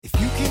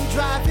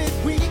drive it,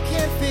 we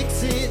can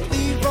fix it.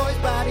 Leroy's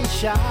Body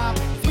Shop.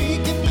 We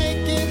can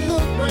make it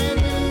look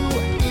brand new.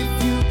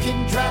 If you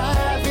can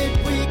drive it,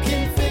 we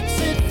can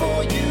fix it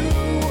for you.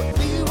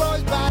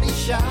 Leroy's Body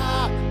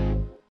Shop.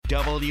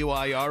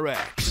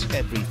 WIRX,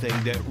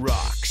 everything that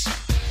rocks.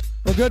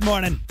 Well, good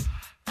morning.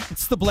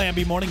 It's the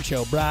Blamby Morning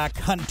Show. Brock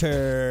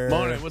Hunter.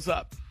 Morning. What's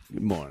up?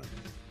 Good morning.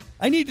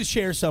 I need to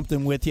share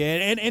something with you,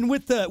 and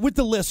with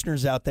the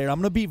listeners out there. I'm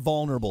going to be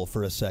vulnerable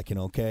for a second,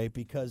 okay?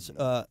 Because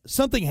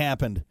something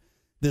happened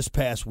this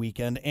past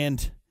weekend,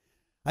 and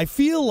I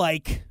feel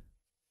like,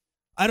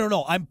 I don't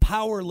know, I'm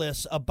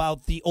powerless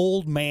about the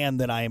old man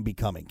that I am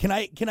becoming. Can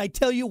I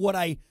tell you what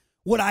I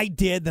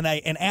did?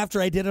 And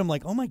after I did it, I'm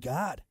like, oh my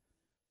God,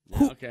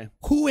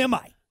 who am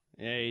I?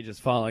 Yeah, you're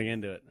just falling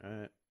into it. All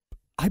right.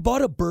 I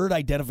bought a bird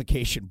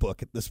identification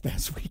book this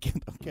past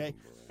weekend, okay?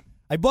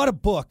 I bought a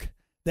book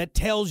that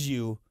tells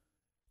you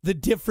the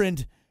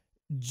different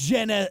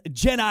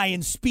genii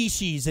and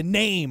species and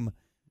name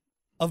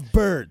of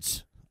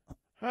birds.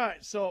 All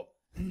right, so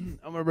I'm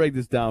going to break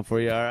this down for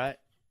you, all right?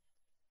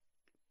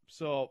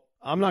 So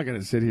I'm not going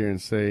to sit here and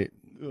say,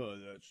 oh,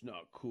 that's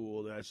not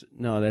cool.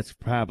 That's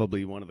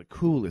probably one of the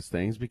coolest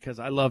things because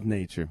I love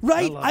nature.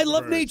 Right, I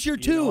love nature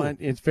too.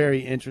 It's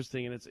very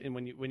interesting, and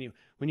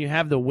when you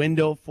have the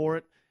window for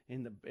it,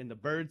 in the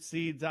bird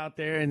seeds out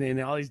there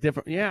and all these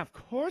different, yeah, of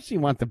course you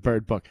want the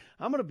bird book.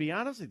 I'm going to be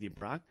honest with you,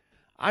 Brock.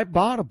 I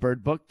bought a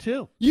bird book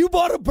too. You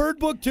bought a bird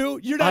book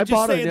too? You're not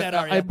just saying that,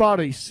 are you? I bought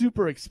a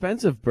super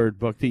expensive bird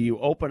book that you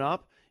open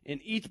up, and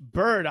each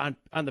bird on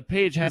the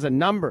page has a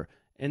number,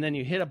 and then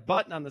you hit a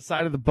button on the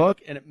side of the book,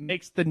 and it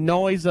makes the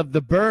noise of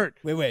the bird.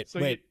 Wait.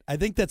 I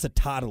think that's a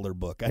toddler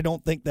book. I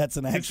don't think that's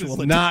an actual. This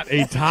is not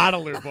a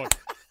toddler book.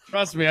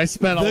 Trust me, I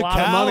spent a lot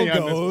of money on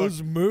this book. The cow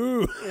goes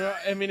moo. Yeah,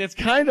 I mean, it's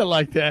kind of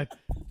like that,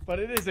 but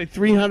it is a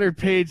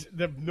 300-page.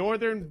 The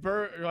northern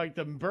bird, like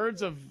the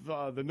birds of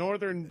the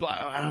northern.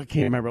 I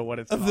can't remember what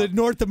it's called. Of the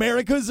North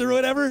Americas or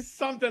whatever.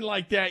 Something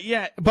like that.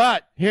 Yeah,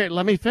 but here,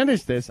 let me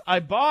finish this. I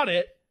bought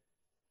it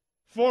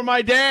for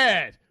my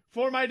dad.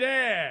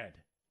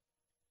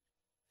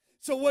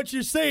 So what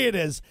you're saying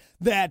is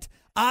that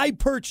I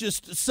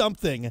purchased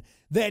something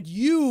that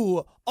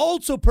you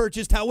also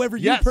purchased, however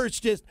you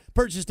purchased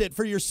it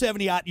for your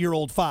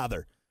 70-year-old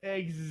father.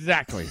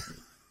 Exactly.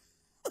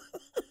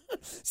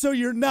 So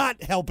you're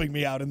not helping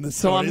me out in this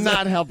story. So I'm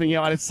not it? helping you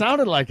out. It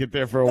sounded like it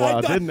there for a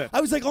while, didn't it?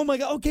 I was like, oh my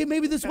God, okay,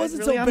 maybe this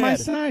wasn't really so on bad. My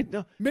side.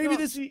 No, maybe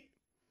this. See,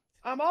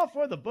 I'm all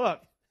for the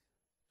book.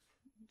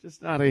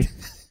 Just not a.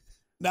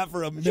 Not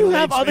for a. You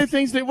have other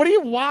things. What do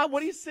you want?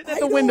 What are you sitting at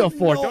the window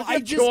for? Don't you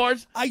have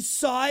chores? I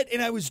saw it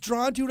and I was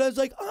drawn to it. I was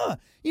like,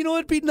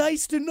 it'd be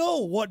nice to know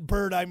what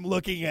bird I'm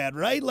looking at,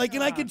 right? Like,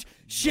 and I could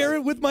share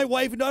it with my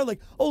wife and daughter.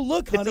 Like, oh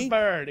look, honey, it's a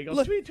bird. He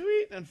goes tweet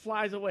tweet and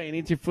flies away and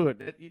eats your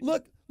food.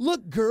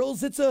 Look,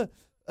 girls, it's a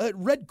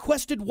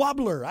red-quested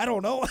wobbler. I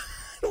don't know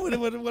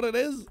what it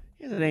is.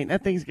 It ain't.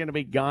 That thing's gonna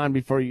be gone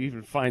before you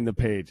even find the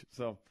page.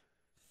 So,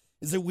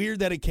 is it weird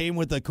that it came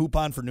with a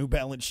coupon for New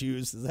Balance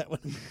shoes? Is that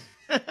what?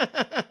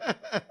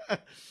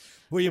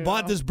 Well, you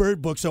bought this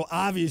bird book, so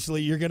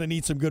obviously you're going to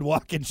need some good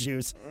walking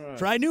shoes. Right.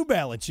 Try New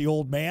Balance, you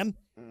old man.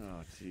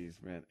 Oh,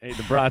 jeez, man. Hey,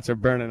 the brats are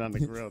burning on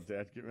the grill,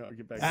 Dad.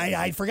 Get back.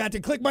 I forgot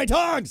to click my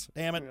tongs.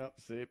 Damn it. Yep,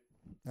 see.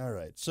 All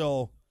right,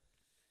 so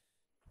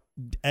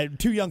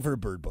too young for a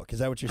bird book. Is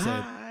that what you're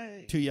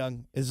saying? Too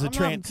young? I'm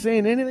not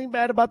saying anything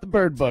bad about the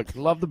bird book.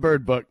 Love the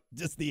bird book.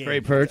 Just the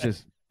great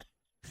purchase.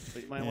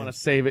 But you might want to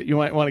save it. You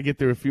might want to get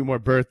through a few more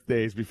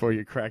birthdays before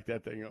you crack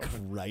that thing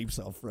open. Cripes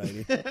on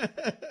Friday.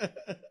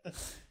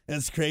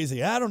 That's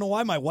crazy. I don't know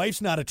why my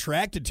wife's not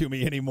attracted to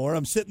me anymore.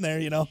 I'm sitting there,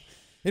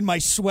 in my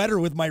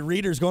sweater with my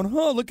readers going,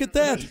 oh, look at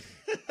that.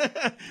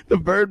 The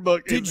bird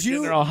book.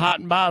 They're all hot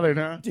and bothered,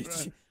 huh?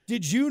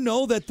 Did you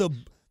know that the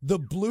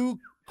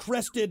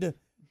blue-crested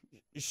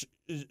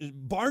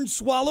barn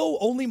swallow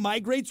only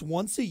migrates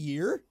once a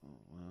year?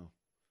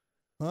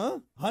 Huh?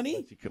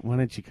 Honey? Why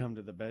don't you come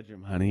to the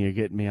bedroom, honey? You're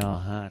getting me all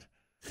hot.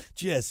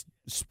 Just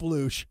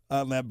sploosh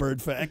on that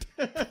bird fact.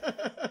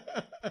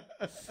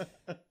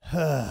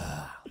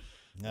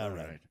 All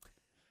right.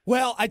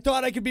 Well, I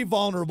thought I could be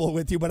vulnerable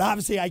with you, but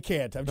obviously I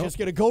can't. I'm just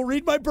going to go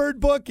read my bird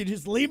book and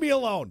just leave me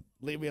alone.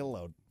 Leave me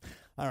alone.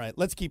 All right,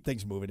 let's keep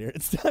things moving here.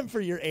 It's time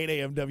for your 8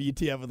 a.m.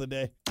 WTF of the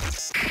day.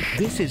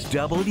 This is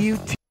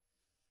WTF.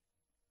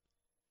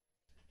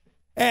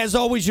 As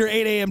always, your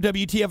 8 a.m.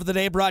 WTF of the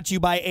day brought to you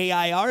by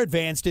AIR,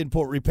 Advanced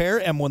Import Repair,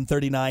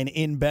 M139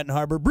 in Benton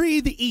Harbor.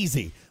 Breathe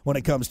easy when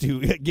it comes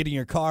to getting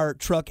your car,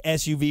 truck,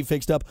 SUV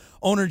fixed up.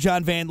 Owner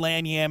John Van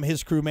Lanyam,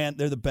 his crew, man,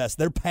 they're the best.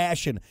 Their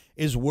passion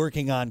is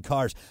working on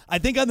cars. I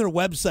think on their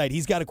website,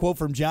 he's got a quote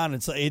from John.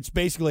 It's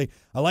basically,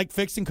 I like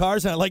fixing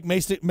cars and I like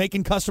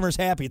making customers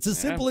happy. It's as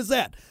simple as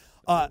that.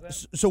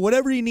 So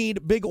whatever you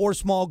need, big or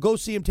small, go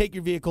see him. Take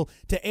your vehicle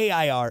to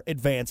AIR,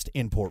 Advanced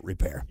Import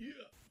Repair. Yeah.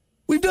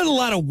 We've done a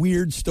lot of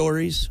weird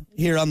stories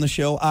here on the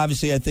show.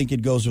 Obviously, I think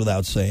it goes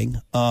without saying.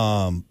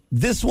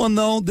 This one,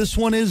 though,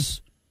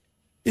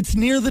 it's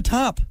near the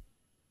top.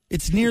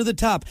 It's near the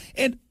top.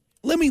 And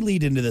let me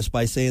lead into this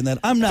by saying that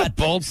I'm not... That's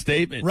a bold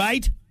statement.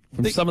 Right?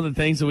 from some of the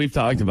things that we've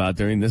talked about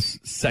during this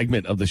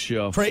segment of the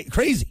show.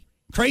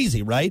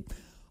 Crazy, right?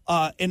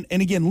 And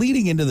again,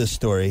 leading into this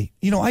story,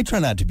 I try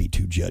not to be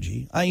too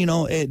judgy.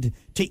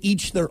 To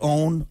each their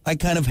own. I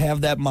kind of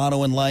have that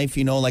motto in life,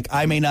 like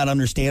I may not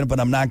understand it, but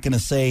I'm not going to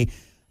say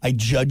I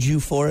judge you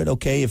for it,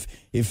 okay?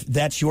 If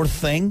that's your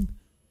thing,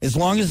 as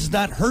long as it's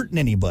not hurting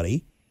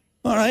anybody,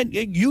 all right,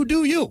 you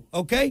do you,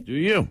 okay? Do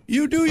you.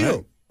 You do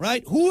you,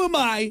 right? Who am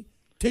I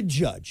to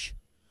judge?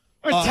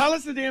 All right, tell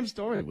us the damn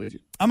story, would you?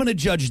 I'm going to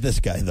judge this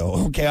guy,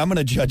 though, okay? I'm going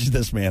to judge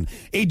this man.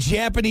 A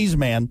Japanese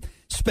man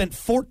spent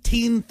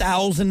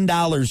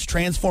 $14,000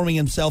 transforming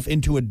himself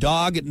into a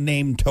dog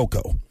named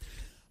Toko.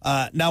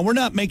 Now, we're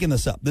not making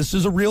this up. This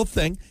is a real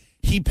thing.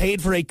 He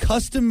paid for a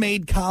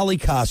custom-made collie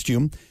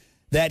costume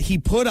that he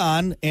put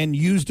on and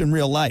used in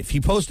real life.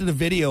 He posted a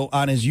video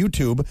on his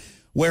YouTube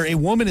where a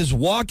woman is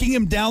walking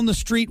him down the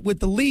street with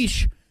the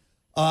leash.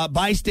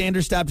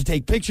 Bystanders stopped to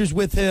take pictures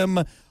with him.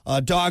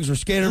 Dogs were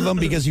scared of him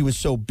because he was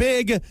so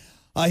big.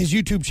 His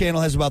YouTube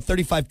channel has about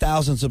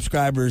 35,000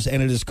 subscribers,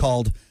 and it is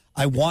called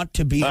I Want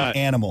to Be an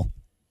Animal.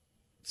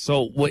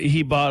 So what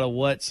he bought a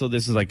what? So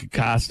this is like a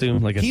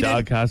costume, like a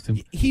dog costume?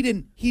 He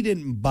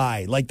didn't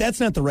buy. Like, that's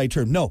not the right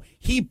term. No,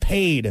 he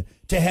paid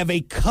to have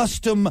a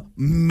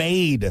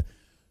custom-made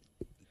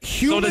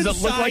human so does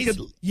it look like size.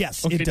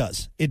 Yes, okay. It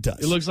does. It does.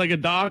 It looks like a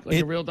dog,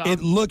 like a real dog? It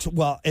looks,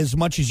 well, as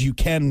much as you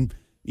can,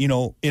 in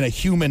a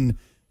human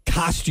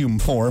costume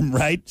form,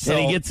 right? So,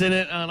 and he gets in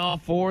it on all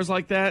fours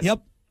like that?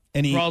 Yep.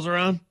 And he crawls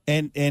around?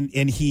 And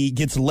he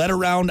gets led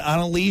around on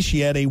a leash. He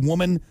had a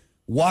woman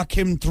walk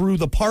him through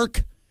the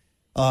park.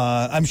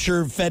 I'm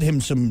sure fed him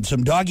some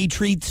doggy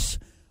treats.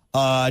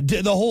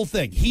 The whole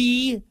thing.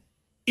 He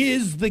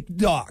is the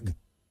dog.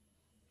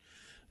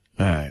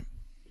 All right.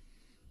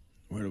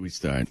 Where do we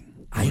start?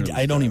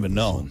 I don't even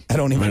know. I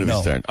don't even know.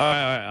 All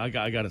right.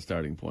 I got a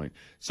starting point.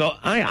 So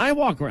I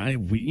walk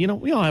around. We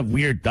all have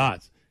weird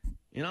thoughts,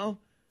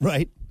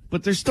 Right.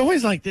 But there's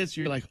stories like this.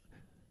 You're like,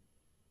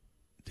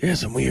 there's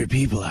some weird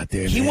people out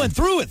there. He went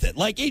through with it.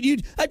 Like,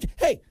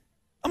 hey,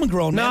 I'm a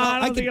grown man. No, I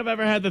don't think I've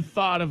ever had the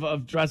thought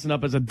of dressing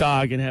up as a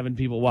dog and having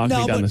people walk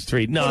me down the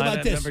street. No,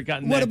 I've never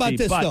gotten that deep. What about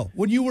this, though?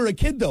 When you were a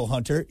kid, though,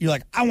 Hunter, you're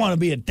like, I want to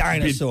be a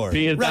dinosaur.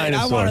 Be a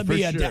dinosaur, I want to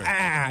be sure.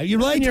 you're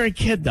right. When you're a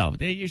kid, though,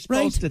 you're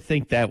supposed to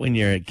think that when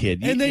you're a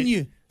kid. And then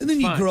you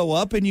grow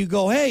up and you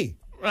go, hey,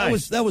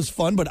 that was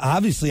fun, but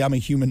obviously I'm a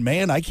human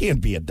man. I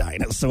can't be a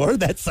dinosaur.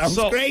 That sounds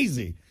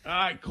crazy. All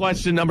right,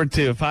 question number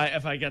 2. If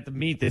I got to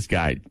meet this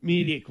guy,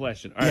 immediate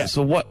question. All right,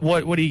 so what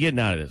are you getting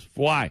out of this?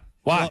 Why?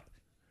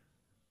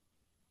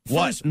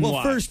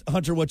 First,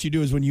 Hunter, what you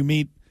do is when you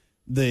meet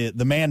the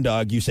man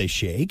dog, you say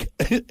shake,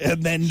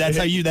 and then that's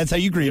how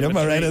you greet him,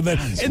 all right? And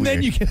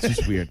then you can. It's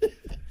just weird.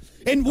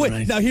 And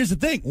now here's the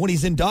thing: when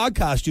he's in dog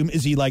costume,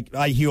 is he like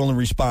he only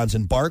responds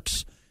in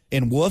barks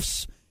and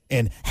woofs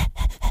and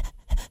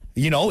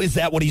is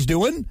that what he's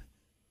doing,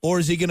 or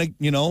is he gonna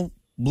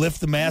lift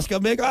the mask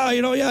up, and be like, I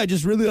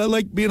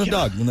like being a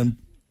dog, and then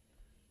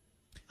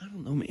I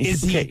don't know.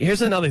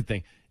 Here's another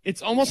thing.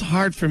 It's almost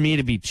hard for me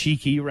to be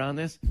cheeky around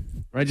this.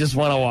 I just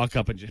want to walk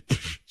up and just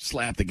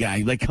slap the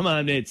guy. Like, come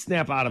on, man,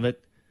 snap out of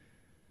it.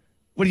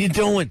 What are you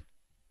doing?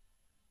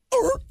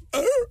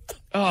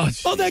 Oh,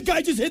 that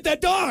guy just hit that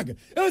dog.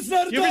 It's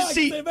not a dog. It's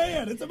a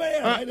man. It's a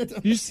man.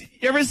 You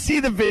ever see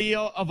the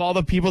video of all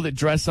the people that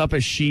dress up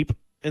as sheep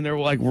and they're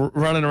like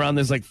running around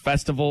this like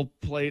festival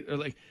plate,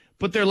 or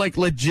but they're like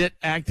legit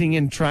acting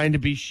and trying to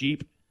be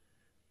sheep?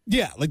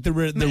 Yeah, like they're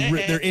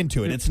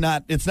into it. It's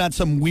not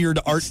some weird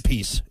art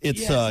piece.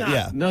 It's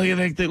No,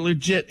 they're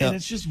legit, and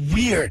it's just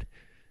weird.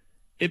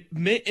 It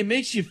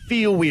makes you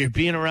feel weird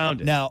being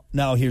around it.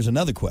 Now here's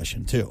another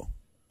question too,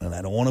 and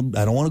I don't want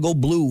to go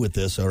blue with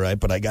this, all right?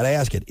 But I got to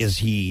ask it: is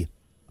he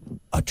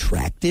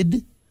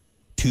attracted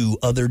to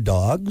other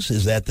dogs?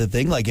 Is that the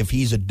thing? Like, if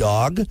he's a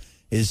dog,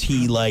 is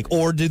he like,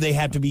 or do they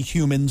have to be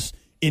humans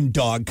in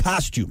dog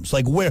costumes?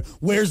 Like,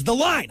 where's the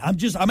line?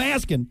 I'm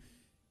asking.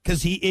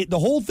 Because the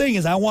whole thing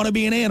is I want to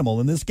be an animal,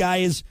 and this guy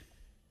is,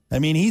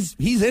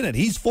 he's in it.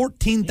 He's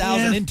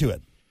 14,000 into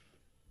it.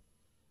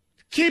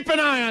 Keep an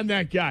eye on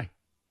that guy.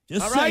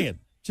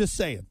 Just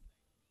saying.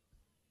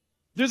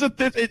 There's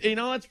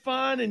it's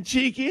fun and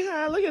cheeky.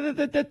 Look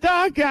at the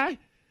dog guy.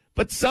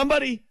 But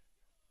somebody,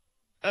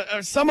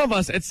 or some of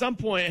us at some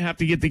point have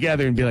to get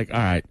together and be like, all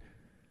right,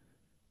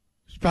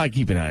 should probably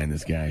keep an eye on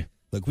this guy.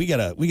 Look, we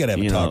gotta have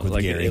a talk with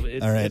Gary.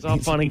 All right, it's all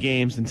fun and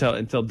games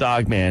until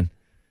Dog Man,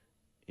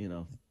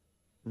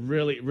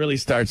 really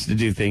starts to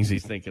do things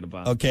he's thinking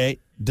about. Okay.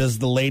 Does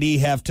the lady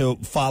have to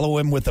follow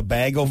him with a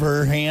bag over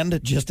her hand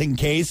just in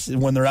case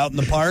when they're out in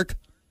the park?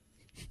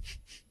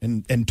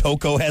 And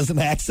Toko has an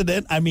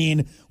accident?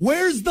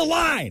 Where's the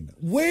line?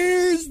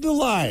 Where's the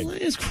line? The line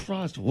is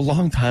crossed a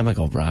long time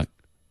ago, Brock.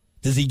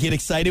 Does he get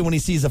excited when he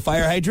sees a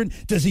fire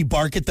hydrant? Does he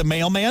bark at the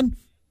mailman?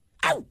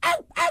 Ow,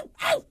 ow, ow,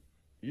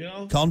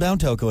 ow. Calm down,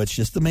 Toko. It's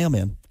just the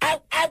mailman.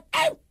 Ow, ow,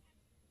 ow.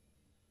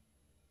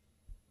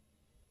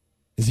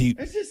 Is he?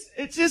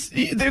 It's just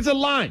there's a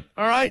line,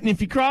 all right? And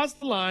if you cross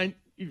the line,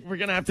 we're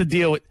going to have to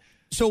deal with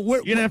So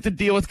You're going to have to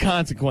deal with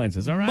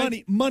consequences, all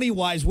right?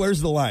 money-wise, where's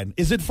the line?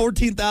 Is it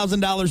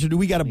 $14,000 or do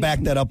we got to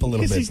back that up a little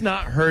Because bit? he's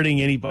not hurting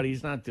anybody.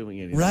 He's not doing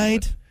anything.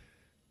 Right?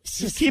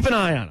 Just keep an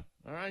eye on him,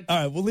 all right? All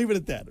right, we'll leave it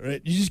at that. All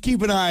right? You just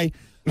keep an eye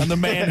on the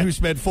man who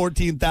spent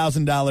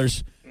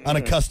 $14,000 on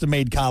a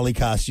custom-made collie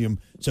costume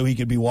so he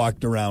could be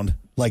walked around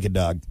like a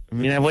dog. I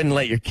mean, I wouldn't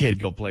let your kid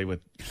go play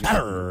with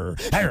Arr,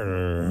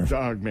 arr.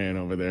 dog man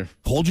over there.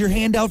 Hold your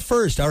hand out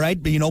first, all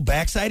right?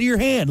 Backside of your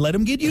hand. Let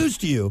him get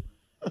used to you.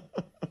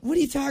 What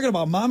are you talking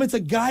about, Mom? It's a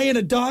guy in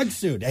a dog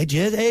suit. Hey,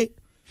 Jed, hey.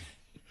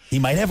 He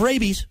might have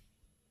rabies.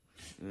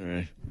 All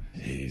right.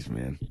 Jeez,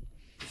 man.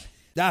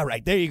 All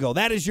right, there you go.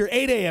 That is your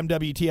 8 a.m.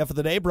 WTF of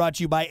the day, brought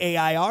to you by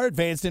AIR,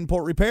 Advanced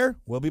Import Repair.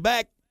 We'll be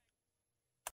back.